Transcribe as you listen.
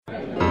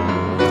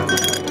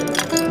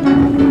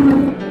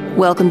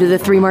Welcome to the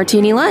Three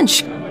Martini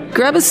Lunch.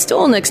 Grab a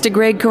stool next to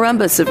Greg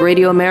Corombos of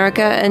Radio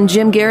America and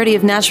Jim Garrity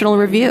of National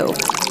Review.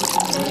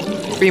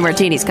 Three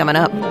Martinis coming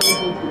up.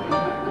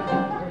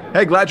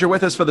 Hey, glad you're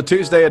with us for the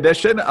Tuesday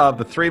edition of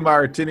the Three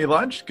Martini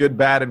Lunch. Good,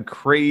 bad, and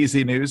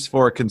crazy news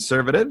for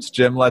conservatives.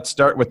 Jim, let's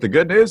start with the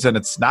good news, and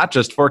it's not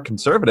just for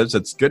conservatives,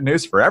 it's good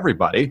news for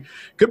everybody.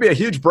 Could be a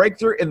huge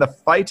breakthrough in the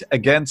fight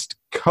against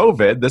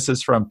COVID. This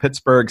is from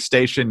Pittsburgh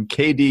station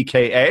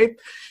KDKA.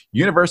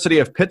 University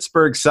of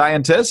Pittsburgh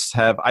scientists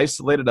have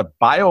isolated a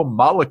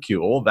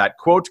biomolecule that,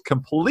 quote,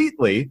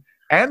 completely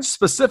and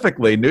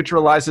specifically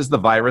neutralizes the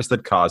virus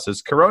that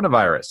causes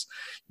coronavirus.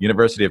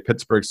 University of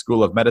Pittsburgh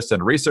School of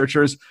Medicine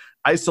researchers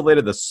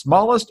isolated the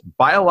smallest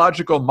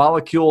biological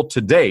molecule to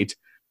date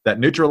that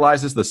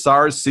neutralizes the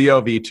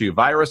SARS-CoV-2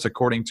 virus,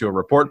 according to a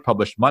report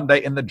published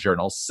Monday in the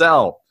journal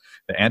Cell.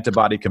 The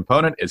antibody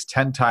component is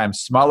 10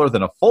 times smaller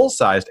than a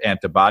full-sized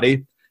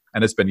antibody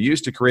and has been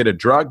used to create a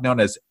drug known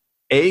as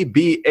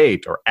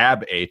AB8, or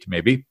AB8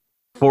 maybe,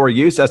 for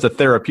use as a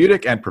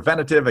therapeutic and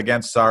preventative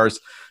against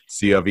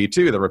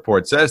SARS-CoV-2. The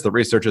report says the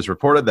researchers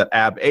reported that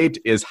AB8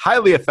 is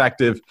highly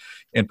effective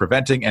in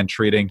preventing and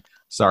treating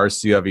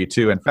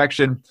SARS-CoV-2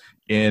 infection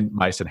in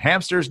mice and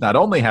hamsters. Not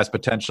only has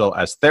potential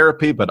as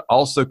therapy, but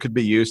also could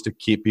be used to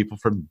keep people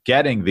from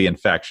getting the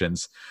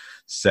infections,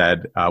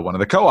 said one of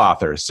the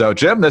co-authors. So,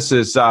 Jim, this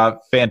is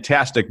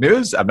fantastic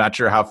news. I'm not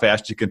sure how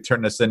fast you can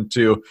turn this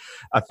into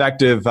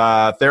effective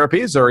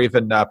therapies or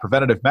even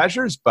preventative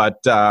measures,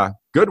 but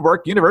good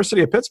work,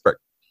 University of Pittsburgh.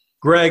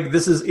 Greg,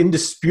 this is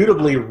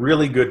indisputably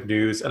really good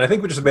news, and I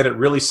think what just made it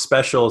really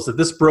special is that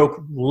this broke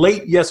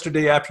late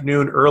yesterday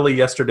afternoon, early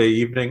yesterday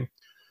evening,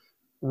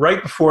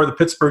 right before the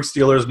Pittsburgh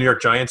Steelers-New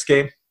York Giants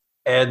game.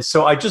 And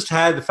so I just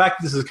had, the fact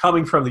that this is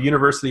coming from the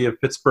University of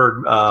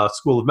Pittsburgh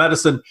School of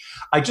Medicine,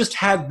 I just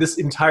had this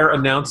entire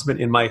announcement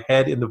in my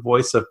head in the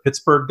voice of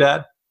Pittsburgh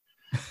Dad.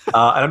 And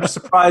I'm just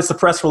surprised the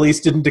press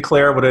release didn't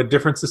declare what a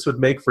difference this would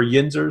make for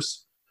Yinzers.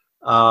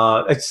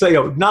 I'd say,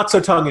 not so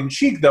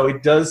tongue-in-cheek, though,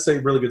 it does say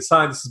really good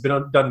sign. This has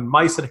been done in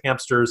mice and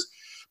hamsters.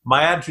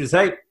 My attitude is,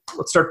 hey,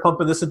 let's start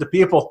pumping this into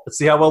people. Let's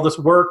see how well this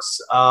works.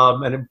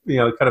 And,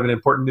 kind of an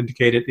important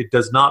indicator, it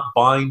does not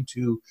bind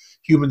to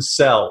human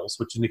cells,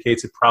 which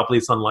indicates it probably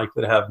is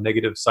unlikely to have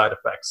negative side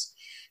effects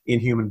in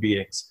human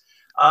beings.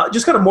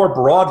 Just kind of more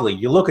broadly,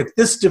 you look at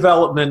this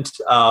development,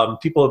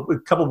 people, a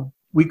couple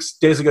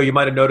days ago, you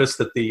might have noticed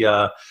that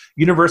the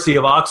University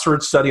of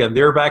Oxford study on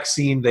their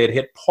vaccine, they had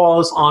hit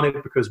pause on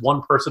it because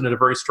one person had a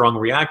very strong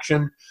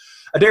reaction.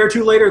 A day or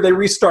two later, they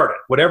restarted.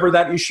 Whatever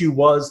that issue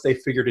was, they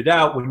figured it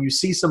out. When you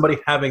see somebody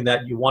having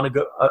that, you want to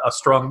go a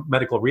strong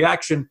medical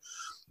reaction.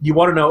 You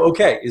want to know,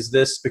 okay, is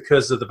this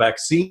because of the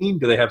vaccine?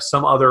 Do they have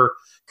some other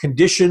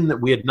condition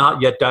that we had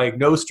not yet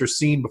diagnosed or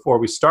seen before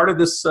we started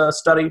this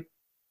study?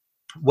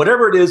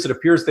 Whatever it is, it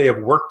appears they have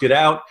worked it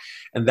out,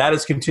 and that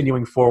is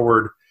continuing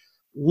forward.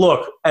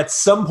 Look, at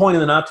some point in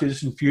the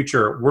not-too-distant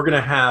future, we're going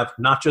to have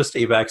not just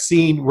a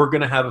vaccine, we're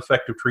going to have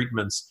effective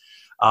treatments.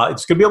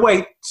 It's going to be a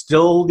wait.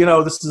 Still,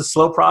 this is a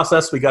slow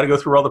process. We got to go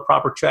through all the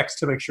proper checks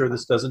to make sure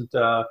this doesn't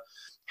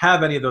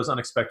have any of those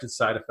unexpected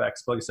side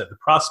effects. But like I said, the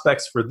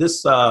prospects for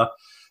this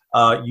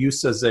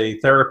use as a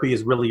therapy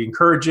is really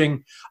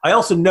encouraging. I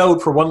also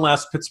note, for one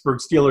last Pittsburgh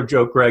Steeler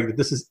joke, Greg, that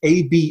this is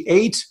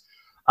AB8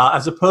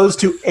 as opposed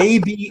to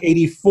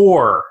AB84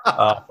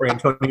 for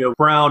Antonio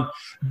Brown.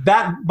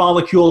 That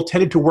molecule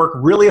tended to work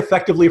really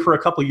effectively for a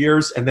couple of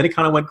years, and then it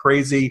kind of went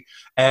crazy.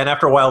 And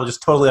after a while, it was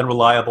just totally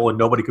unreliable, and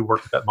nobody could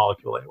work with that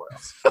molecule anywhere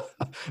else.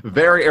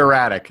 Very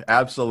erratic.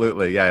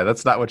 Absolutely. Yeah,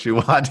 that's not what you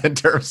want in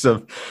terms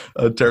of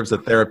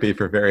therapy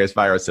for various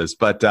viruses.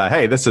 But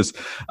hey, this is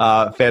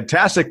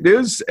fantastic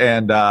news,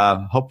 and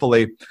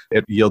hopefully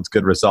it yields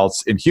good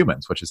results in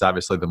humans, which is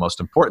obviously the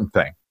most important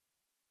thing.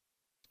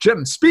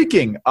 Jim,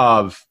 speaking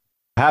of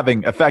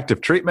having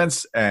effective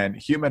treatments and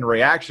human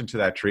reaction to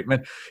that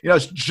treatment,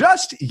 it's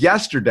just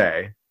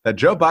yesterday that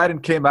Joe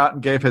Biden came out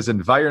and gave his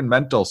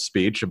environmental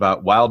speech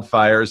about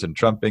wildfires and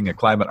Trump being a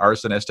climate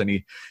arsonist, and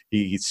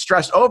he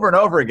stressed over and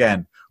over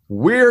again,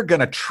 we're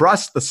going to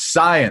trust the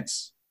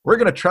science. We're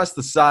going to trust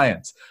the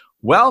science.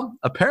 Well,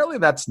 apparently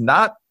that's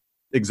not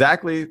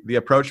exactly the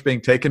approach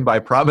being taken by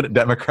prominent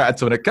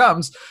Democrats when it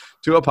comes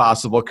to a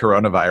possible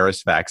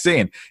coronavirus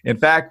vaccine. In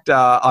fact,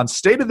 on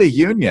State of the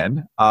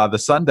Union, the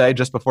Sunday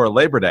just before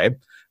Labor Day,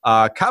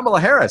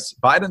 Kamala Harris,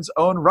 Biden's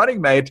own running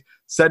mate,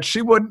 said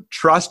she wouldn't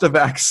trust a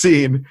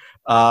vaccine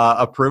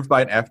approved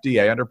by an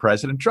FDA under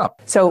President Trump.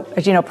 So,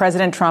 as you know,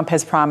 President Trump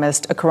has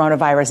promised a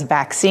coronavirus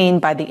vaccine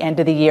by the end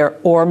of the year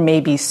or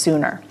maybe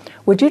sooner.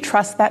 Would you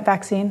trust that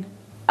vaccine?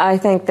 I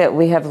think that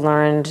we have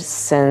learned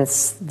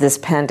since this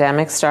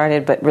pandemic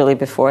started, but really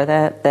before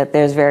that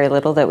there's very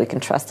little that we can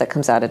trust that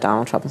comes out of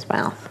Donald Trump's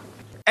mouth.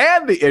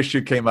 And the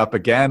issue came up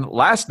again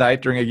last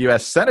night during a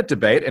U.S. Senate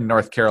debate in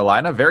North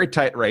Carolina. Very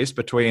tight race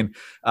between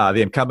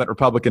the incumbent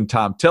Republican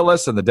Tom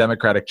Tillis and the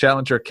Democratic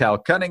challenger Cal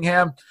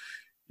Cunningham.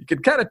 You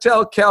can kind of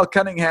tell Cal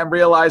Cunningham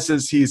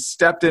realizes he's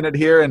stepped in it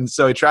here, and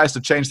so he tries to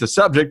change the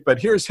subject.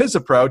 But here's his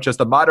approach as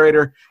the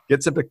moderator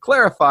gets him to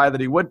clarify that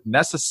he wouldn't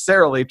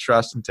necessarily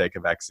trust and take a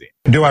vaccine.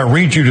 Do I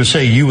read you to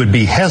say you would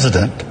be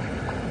hesitant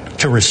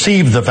to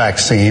receive the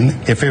vaccine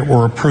if it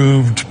were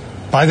approved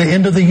by the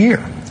end of the year?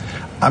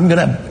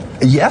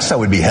 Yes, I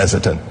would be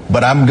hesitant,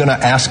 but I'm going to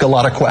ask a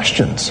lot of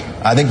questions.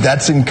 I think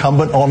that's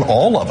incumbent on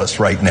all of us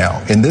right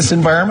now. In this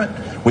environment,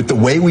 with the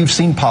way we've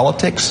seen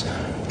politics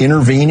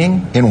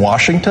intervening in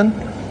Washington,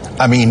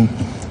 I mean,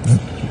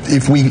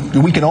 if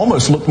we can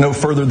almost look no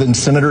further than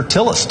Senator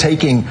Tillis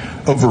taking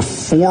over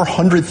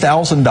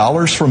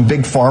 $400,000 from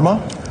Big Pharma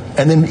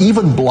and then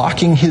even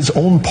blocking his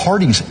own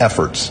party's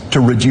efforts to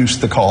reduce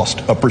the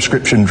cost of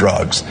prescription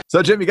drugs.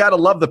 So, Jim, you got to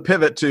love the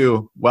pivot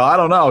to, well, I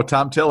don't know,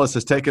 Tom Tillis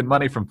has taken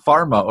money from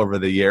pharma over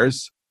the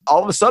years.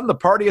 All of a sudden, the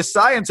party of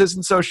science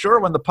isn't so sure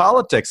when the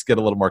politics get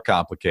a little more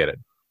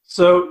complicated.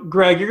 So,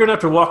 Greg, you're going to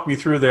have to walk me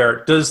through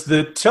there. Does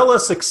the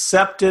Tillis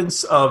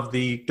acceptance of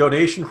the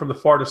donation from the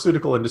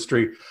pharmaceutical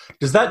industry,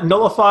 does that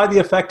nullify the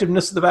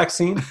effectiveness of the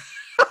vaccine?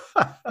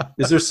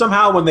 Is there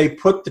somehow when they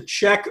put the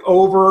check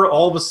over,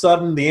 all of a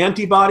sudden the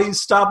antibodies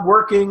stop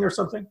working or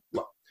something?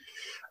 Look,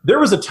 there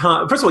was a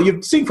time, first of all,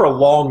 you've seen for a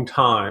long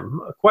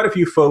time, quite a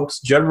few folks,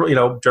 generally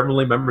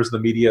members of the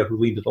media who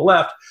lean to the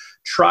left,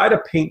 try to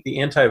paint the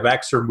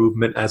anti-vaxxer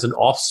movement as an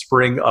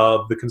offspring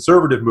of the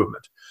conservative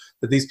movement,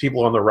 that these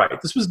people are on the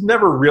right. This was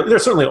never real. There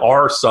certainly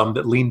are some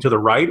that lean to the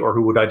right or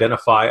who would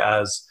identify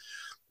as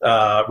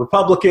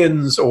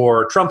Republicans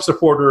or Trump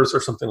supporters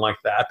or something like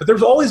that. But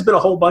there's always been a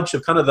whole bunch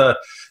of kind of the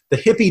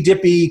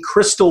hippy-dippy,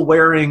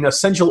 crystal-wearing,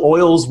 essential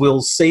oils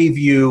will save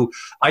you,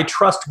 I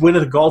trust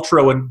Gwyneth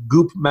Paltrow and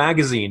Goop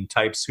magazine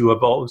types who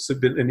have also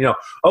been,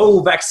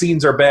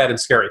 vaccines are bad and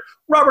scary.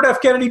 Robert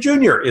F. Kennedy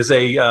Jr. is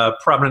a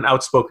prominent,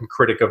 outspoken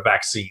critic of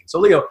vaccines. So,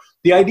 Leo,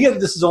 the idea that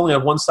this is only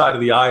on one side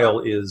of the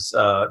aisle is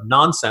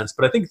nonsense.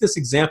 But I think this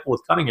example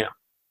with Cunningham,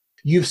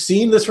 you've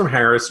seen this from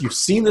Harris, you've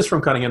seen this from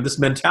Cunningham, this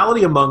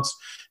mentality amongst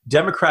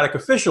Democratic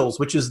officials,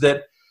 which is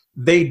that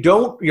they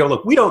don't,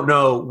 look, we don't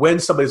know when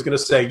somebody's going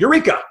to say,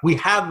 Eureka, we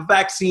have a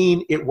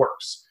vaccine, it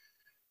works.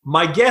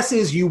 My guess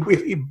is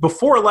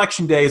before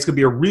Election Day, it's going to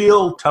be a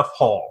real tough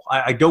haul.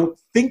 I don't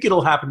think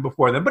it'll happen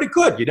before then, but it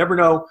could. You never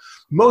know.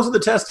 Most of the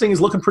testing is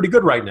looking pretty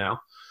good right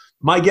now.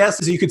 My guess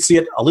is you could see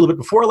it a little bit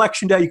before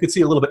Election Day. You could see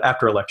it a little bit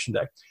after Election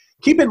Day.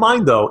 Keep in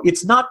mind, though,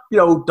 it's not,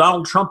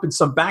 Donald Trump in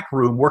some back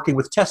room working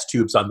with test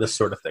tubes on this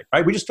sort of thing,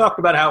 right? We just talked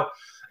about how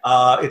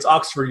it's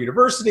Oxford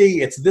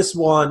University, it's this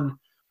one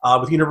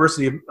with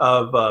University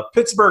of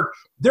Pittsburgh.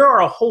 There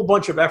are a whole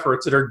bunch of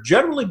efforts that are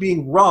generally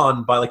being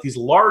run by like these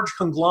large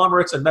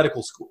conglomerates and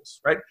medical schools,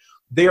 right?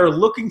 They are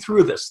looking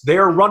through this. They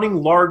are running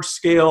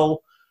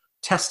large-scale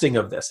testing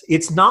of this.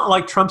 It's not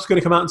like Trump's going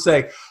to come out and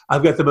say,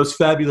 I've got the most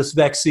fabulous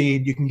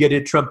vaccine. You can get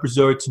it at Trump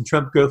Resorts and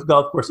Trump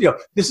Golf Course.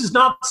 This is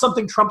not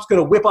something Trump's going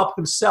to whip up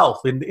himself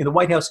in the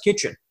White House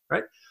kitchen,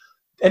 right?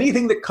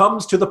 Anything that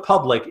comes to the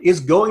public is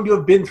going to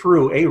have been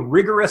through a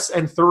rigorous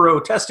and thorough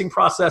testing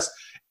process,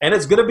 and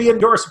it's going to be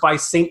endorsed by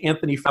St.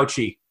 Anthony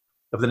Fauci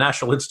of the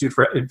National Institute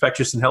for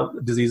Infectious and Health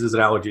Diseases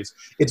and Allergies.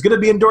 It's going to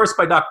be endorsed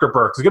by Dr.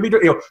 Birx. It's going to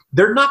be,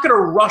 they're not going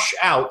to rush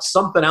out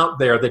something out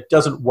there that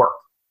doesn't work.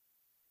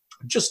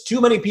 Just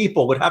too many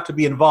people would have to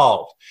be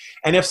involved.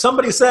 And if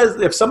somebody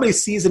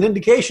sees an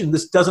indication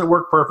this doesn't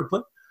work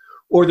perfectly,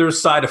 or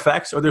there's side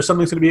effects, or there's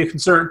something that's going to be a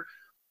concern,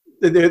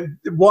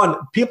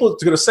 people are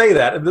going to say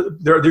that.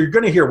 They're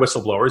going to hear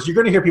whistleblowers. You're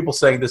going to hear people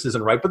saying this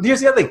isn't right. But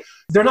here's the other thing.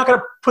 They're not going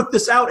to put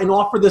this out and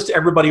offer this to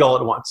everybody all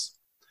at once.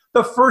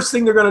 The first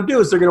thing they're going to do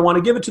is they're going to want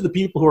to give it to the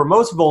people who are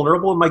most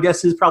vulnerable. And my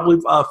guess is probably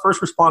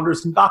first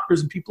responders and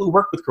doctors and people who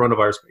work with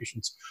coronavirus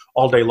patients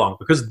all day long,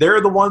 because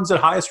they're the ones at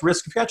highest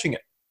risk of catching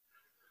it.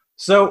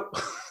 So,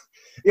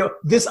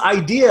 this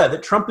idea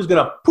that Trump is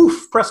going to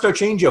poof, presto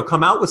changeo,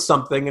 come out with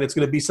something and it's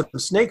going to be some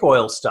snake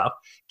oil stuff,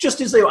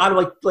 just as out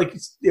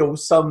of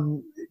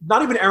some,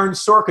 not even Aaron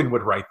Sorkin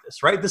would write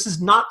this, right? This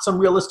is not some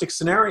realistic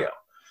scenario.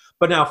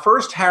 But now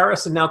first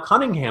Harris and now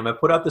Cunningham have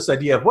put out this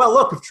idea of, well,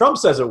 look, if Trump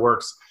says it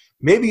works,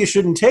 maybe you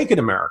shouldn't take it,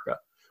 America,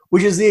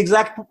 which is the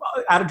exact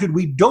attitude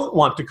we don't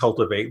want to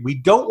cultivate. We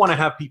don't want to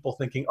have people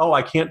thinking, oh,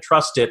 I can't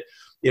trust it.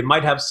 It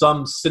might have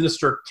some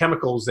sinister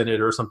chemicals in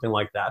it or something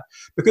like that.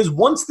 Because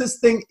once this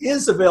thing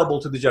is available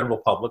to the general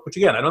public, which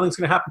again, I don't think it's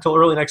going to happen until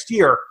early next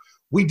year,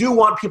 we do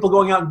want people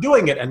going out and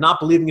doing it and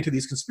not believing into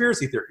these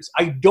conspiracy theories.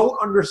 I don't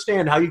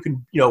understand how you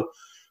can,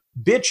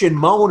 bitch and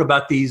moan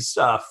about these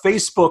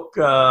Facebook,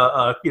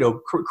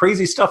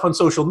 crazy stuff on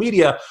social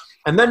media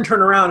and then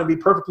turn around and be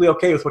perfectly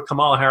okay with what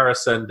Kamala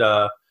Harris and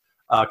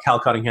Cal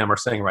Cunningham are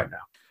saying right now.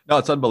 No,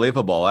 it's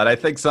unbelievable. And I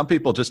think some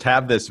people just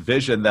have this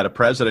vision that a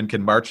president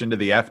can march into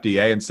the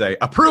FDA and say,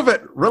 approve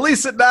it,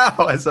 release it now,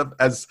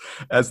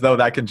 as though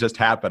that can just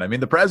happen. I mean,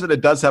 the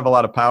president does have a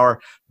lot of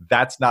power.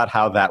 That's not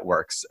how that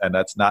works. And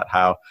that's not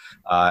how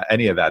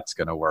any of that's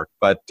going to work.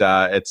 But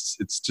it's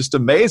just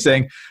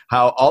amazing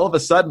how all of a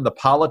sudden the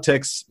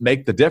politics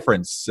make the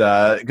difference.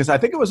 Because I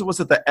think was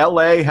it the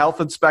LA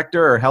health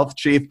inspector or health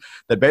chief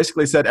that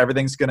basically said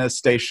everything's going to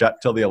stay shut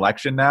till the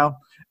election now?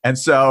 And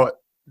so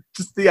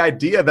just the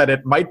idea that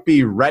it might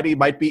be ready,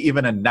 might be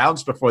even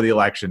announced before the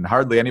election,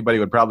 hardly anybody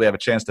would probably have a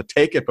chance to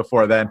take it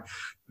before then.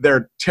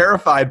 They're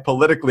terrified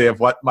politically of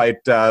what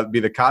might be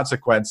the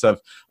consequence of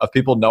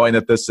people knowing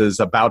that this is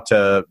about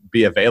to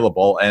be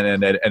available,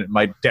 and it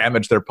might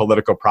damage their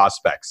political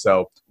prospects.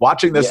 So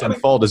watching this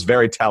unfold is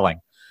very telling.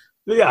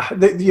 Yeah,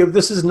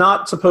 this is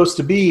not supposed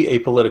to be a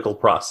political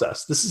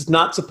process. This is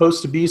not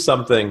supposed to be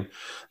something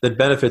that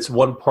benefits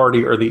one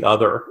party or the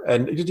other.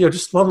 And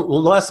just one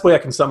last way I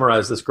can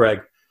summarize this,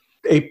 Greg.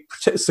 A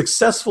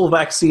successful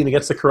vaccine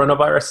against the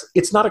coronavirus,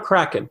 it's not a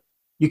kraken.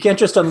 You can't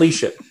just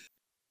unleash it.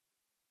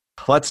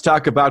 Let's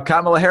talk about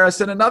Kamala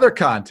Harris in another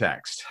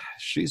context.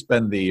 She's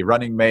been the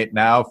running mate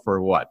now for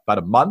about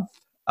a month?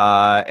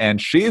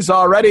 And she's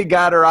already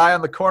got her eye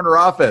on the corner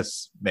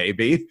office,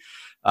 maybe.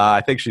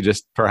 I think she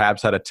just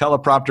perhaps had a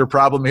teleprompter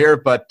problem here,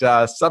 but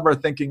some are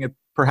thinking it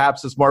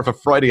perhaps is more of a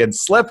Freudian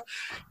slip.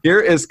 Here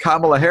is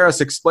Kamala Harris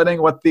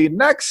explaining what the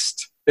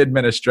next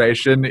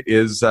administration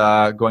is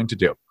going to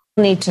do.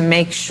 You need to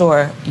make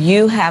sure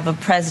you have a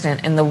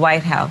president in the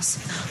White House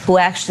who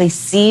actually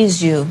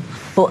sees you,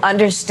 who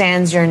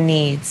understands your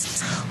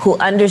needs, who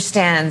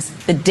understands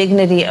the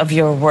dignity of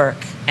your work,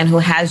 and who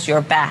has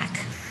your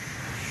back.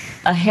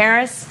 A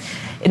Harris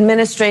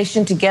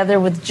administration together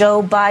with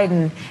Joe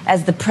Biden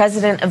as the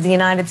president of the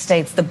United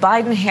States, the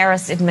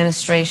Biden-Harris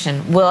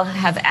administration will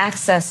have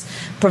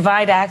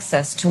provide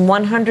access to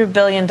 $100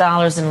 billion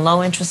in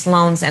low-interest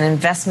loans and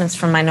investments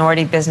for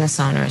minority business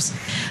owners.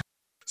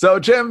 So,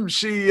 Jim,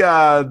 she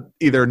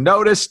either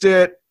noticed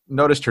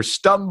her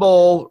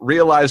stumble,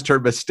 realized her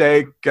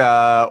mistake,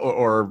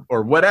 or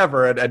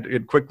whatever,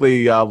 and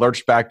quickly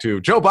lurched back to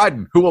Joe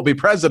Biden, who will be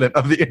president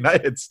of the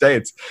United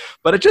States.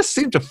 But it just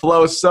seemed to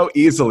flow so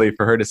easily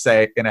for her to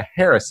say in a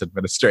Harris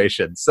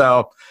administration.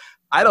 So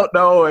I don't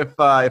know if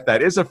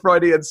that is a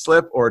Freudian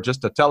slip or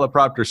just a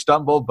teleprompter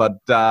stumble,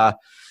 but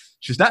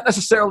she's not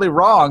necessarily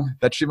wrong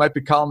that she might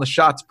be calling the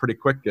shots pretty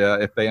quick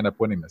if they end up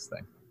winning this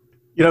thing.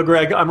 You know,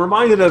 Greg, I'm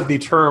reminded of the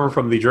term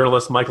from the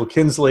journalist Michael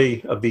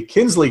Kinsley of the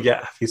Kinsley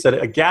gaffe. He said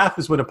a gaffe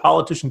is when a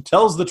politician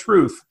tells the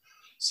truth,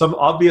 some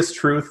obvious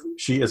truth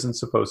she isn't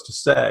supposed to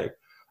say.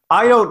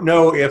 I don't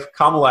know if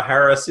Kamala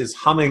Harris is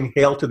humming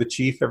Hail to the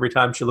Chief every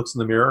time she looks in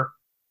the mirror.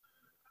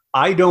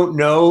 I don't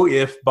know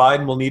if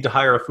Biden will need to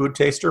hire a food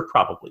taster.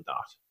 Probably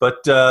not.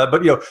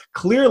 But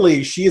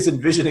clearly she is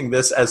envisioning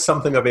this as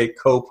something of a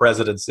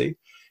co-presidency.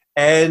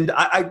 And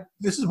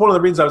this is one of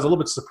the reasons I was a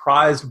little bit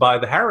surprised by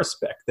the Harris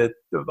spec that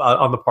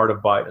on the part of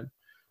Biden.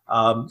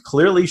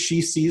 Clearly,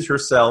 she sees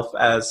herself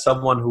as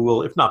someone who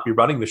will, if not be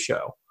running the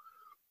show,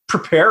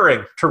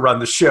 preparing to run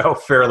the show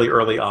fairly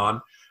early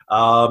on.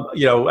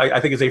 I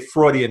think it's a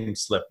Freudian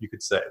slip, you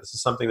could say. This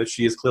is something that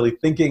she is clearly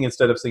thinking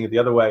instead of seeing it the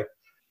other way.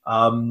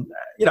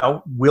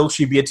 Will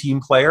she be a team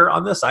player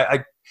on this?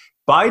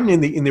 Biden,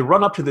 in the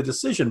run up to the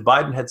decision,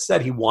 Biden had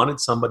said he wanted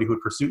somebody who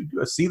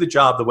would see the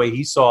job the way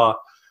he saw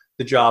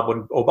the job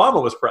when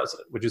Obama was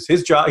president, which is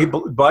his job.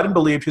 Biden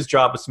believed his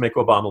job was to make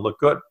Obama look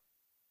good.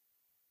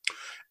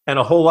 And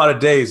a whole lot of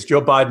days,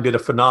 Joe Biden did a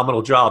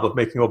phenomenal job of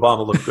making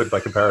Obama look good by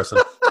comparison.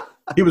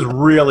 He was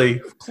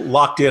really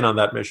locked in on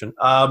that mission.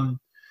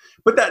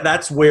 But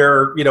that's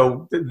where,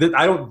 I'm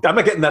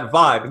not getting that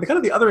vibe.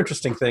 And the other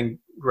interesting thing,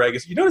 Greg,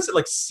 is you notice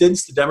that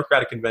since the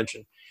Democratic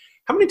convention,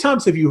 how many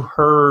times have you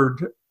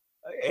heard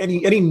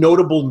any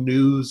notable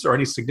news or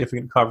any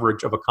significant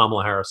coverage of a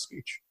Kamala Harris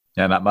speech?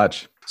 Yeah, not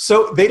much.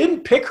 So they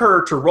didn't pick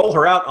her to roll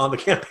her out on the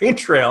campaign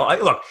trail.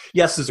 Look,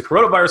 yes, there's a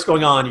coronavirus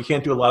going on. You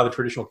can't do a lot of the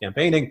traditional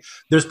campaigning.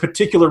 There's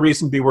particular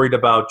reason to be worried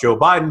about Joe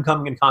Biden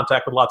coming in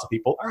contact with lots of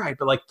people. All right,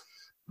 but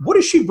what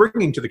is she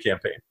bringing to the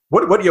campaign?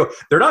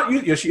 They're not.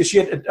 Is she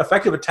an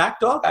effective attack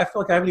dog? I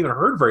feel like I haven't even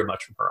heard very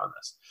much from her on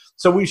this.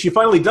 So she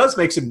finally does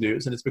make some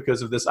news, and it's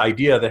because of this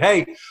idea that,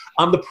 hey,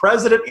 I'm the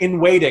president in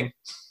waiting.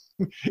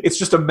 It's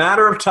just a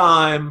matter of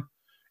time.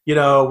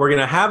 We're going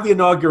to have the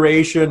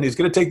inauguration. He's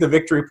going to take the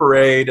victory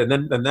parade, and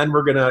then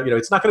we're going to,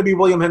 it's not going to be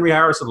William Henry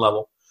Harrison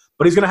level,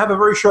 but he's going to have a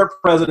very short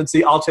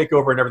presidency. I'll take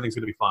over, and everything's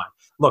going to be fine.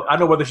 Look, I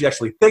don't know whether she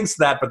actually thinks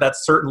that, but that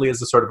certainly is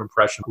the sort of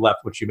impression left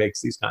when she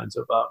makes these kinds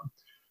of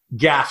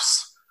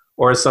gaffes,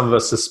 or as some of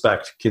us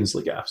suspect,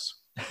 Kinsley gaffes.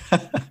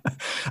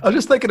 I was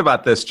just thinking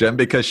about this, Jim,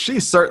 because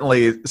she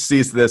certainly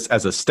sees this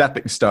as a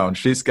stepping stone.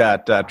 She's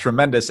got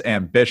tremendous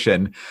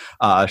ambition.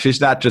 She's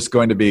not just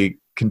going to be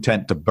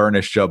content to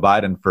burnish Joe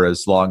Biden for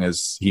as long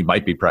as he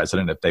might be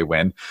president if they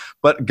win.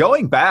 But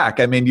going back,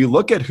 you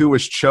look at who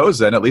was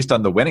chosen, at least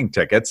on the winning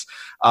tickets,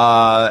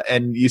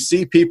 and you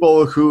see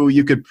people who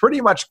you could pretty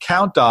much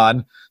count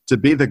on to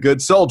be the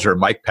good soldier.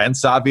 Mike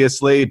Pence,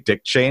 obviously,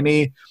 Dick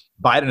Cheney.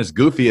 Biden, as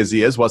goofy as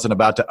he is, wasn't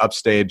about to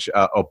upstage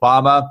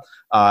Obama.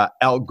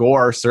 Al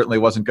Gore certainly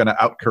wasn't going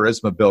to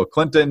out-charisma Bill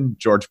Clinton,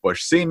 George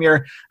Bush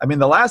Sr.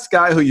 The last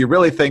guy who you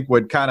really think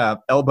would kind of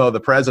elbow the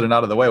president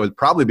out of the way would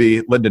probably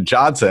be Lyndon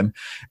Johnson.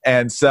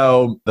 And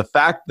so the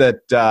fact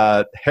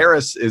that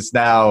Harris is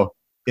now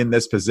in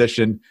this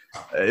position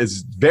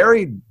is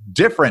very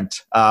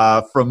different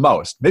from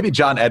most. Maybe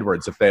John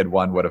Edwards, if they had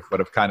won, would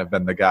have kind of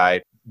been the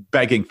guy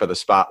begging for the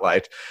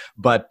spotlight.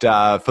 But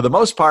for the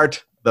most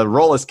part, the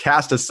role is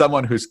cast as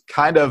someone who's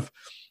kind of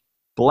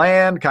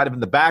bland, kind of in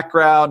the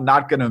background,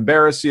 not going to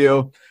embarrass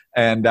you.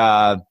 And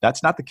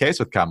that's not the case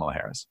with Kamala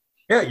Harris.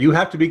 Yeah, you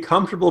have to be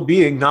comfortable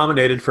being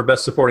nominated for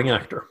Best Supporting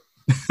Actor.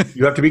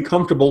 You have to be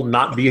comfortable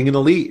not being in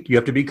the lead. You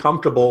have to be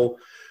comfortable,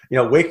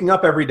 waking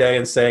up every day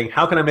and saying,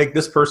 how can I make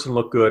this person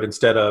look good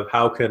instead of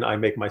how can I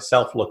make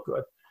myself look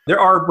good? There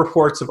are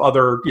reports of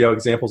other,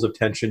 examples of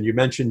tension. You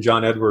mentioned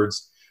John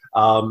Edwards.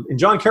 In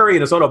John Kerry,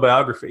 in his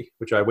autobiography,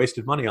 which I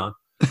wasted money on,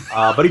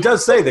 but he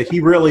does say that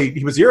he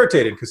was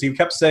irritated because he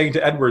kept saying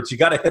to Edwards, you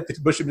got to hit the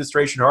Bush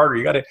administration harder.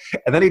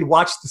 And then he'd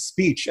watch the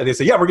speech and they'd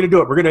say, yeah, we're going to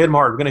do it. We're going to hit him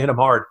hard. We're going to hit him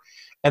hard.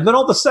 And then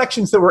all the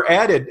sections that were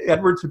added,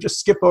 Edwards would just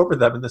skip over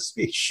them in the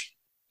speech.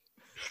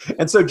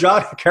 And so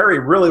John Kerry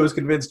really was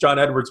convinced John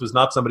Edwards was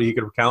not somebody he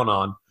could count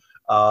on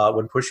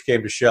when push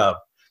came to shove.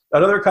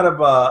 Another kind of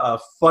a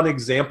fun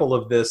example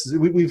of this is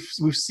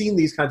we've seen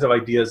these kinds of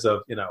ideas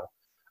of,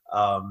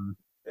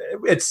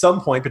 at some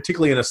point,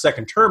 particularly in a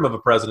second term of a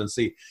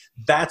presidency,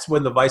 that's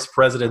when the vice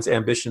president's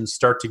ambitions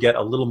start to get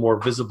a little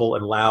more visible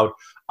and loud.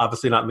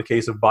 Obviously not in the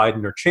case of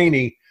Biden or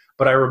Cheney.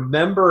 But I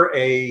remember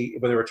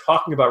when they were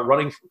talking about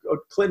running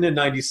Clinton in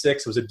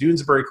 '96, it was a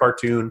Doonesbury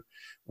cartoon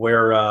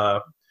where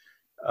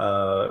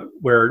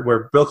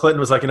Bill Clinton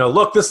was like,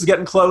 look, this is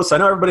getting close. I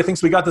know everybody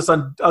thinks we got this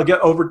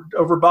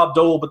over Bob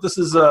Dole, but this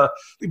is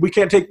we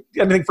can't take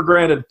anything for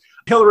granted.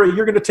 Hillary,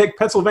 you're going to take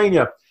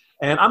Pennsylvania,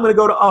 and I'm going to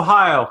go to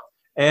Ohio.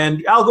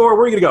 And Al Gore,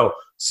 where are you going to go?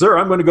 Sir,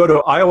 I'm going to go to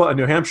Iowa and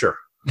New Hampshire.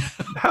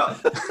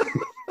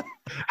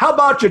 How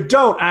about you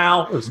don't,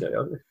 Al?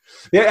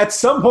 Yeah, at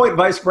some point,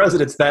 vice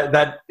presidents,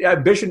 that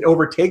ambition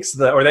overtakes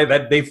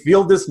they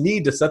feel this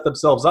need to set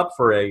themselves up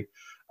for a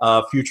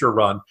future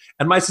run.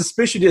 And my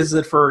suspicion is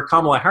that for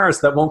Kamala Harris,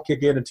 that won't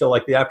kick in until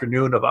like the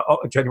afternoon of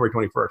January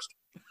 21st.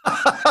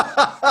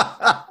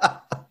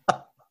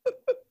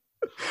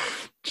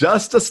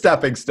 Just a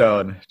stepping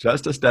stone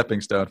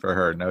for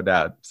her, no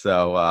doubt.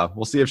 So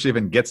we'll see if she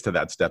even gets to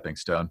that stepping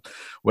stone.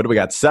 What do we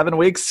got? 7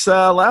 weeks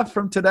left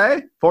from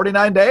today?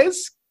 49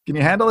 days? Can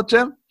you handle it,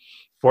 Jim?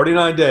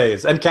 49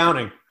 days and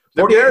counting.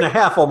 48 and a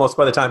half almost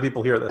by the time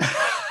people hear this.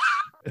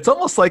 It's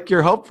almost like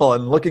you're hopeful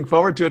and looking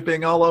forward to it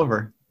being all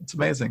over. It's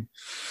amazing.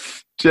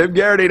 Jim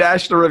Garrity,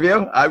 National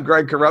Review. I'm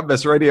Greg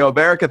Corombos, Radio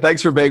America.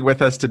 Thanks for being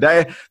with us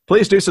today.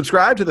 Please do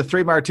subscribe to the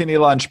 3 Martini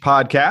Lunch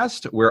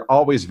podcast. We're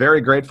always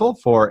very grateful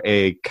for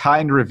a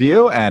kind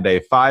review and a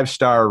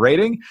 5-star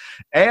rating.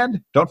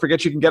 And don't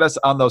forget you can get us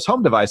on those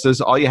home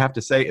devices. All you have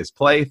to say is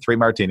play 3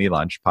 Martini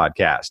Lunch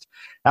podcast.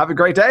 Have a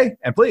great day,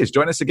 and please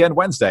join us again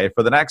Wednesday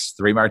for the next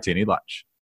 3 Martini Lunch.